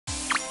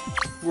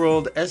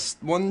World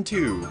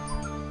S1-2.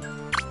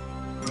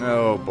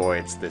 Oh boy,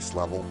 it's this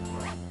level.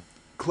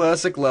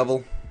 Classic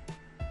level.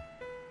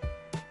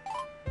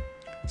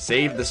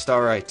 Save the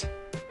starite.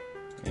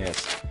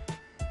 Yes.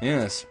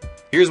 Yes.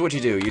 Here's what you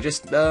do. You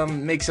just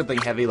make something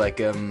heavy, like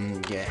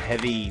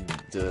heavy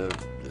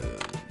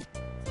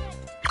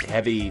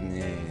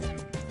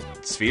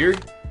sphere.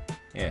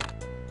 Yeah.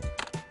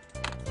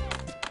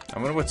 I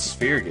wonder what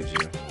sphere gives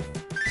you.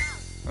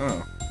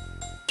 Oh.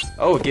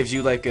 Oh, it gives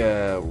you like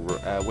a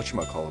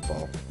whatchamacallit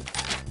ball.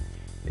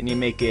 Then you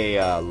make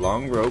a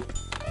long rope.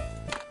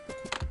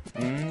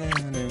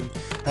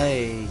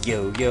 Hey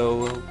yo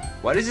yo.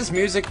 Why does this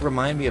music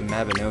remind me of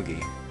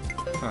Mabinogi?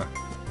 Huh.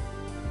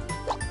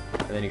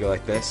 And then you go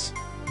like this.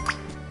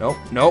 Nope,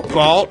 nope,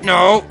 ball,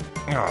 no!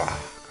 Oh, God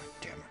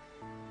damn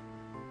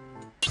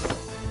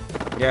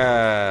it.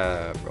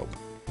 Yeah, rope.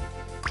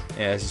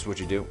 Yeah, this is what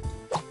you do.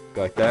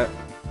 Go like that.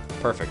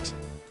 Perfect.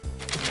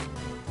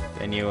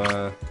 Then you,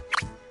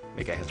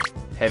 make a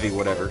heavy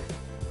whatever.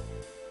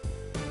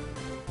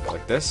 Go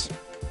like this.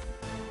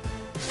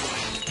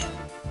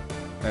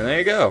 And there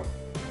you go.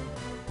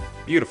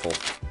 Beautiful.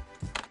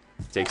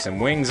 Take some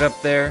wings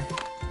up there.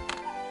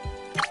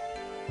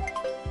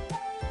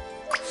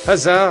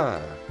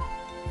 Huzzah!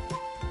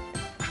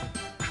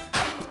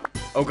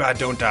 Oh god,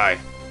 don't die.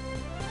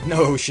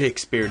 No,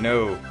 Shakespeare,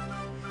 no.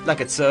 Like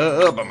it's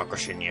I'm a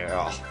Christian,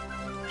 yeah.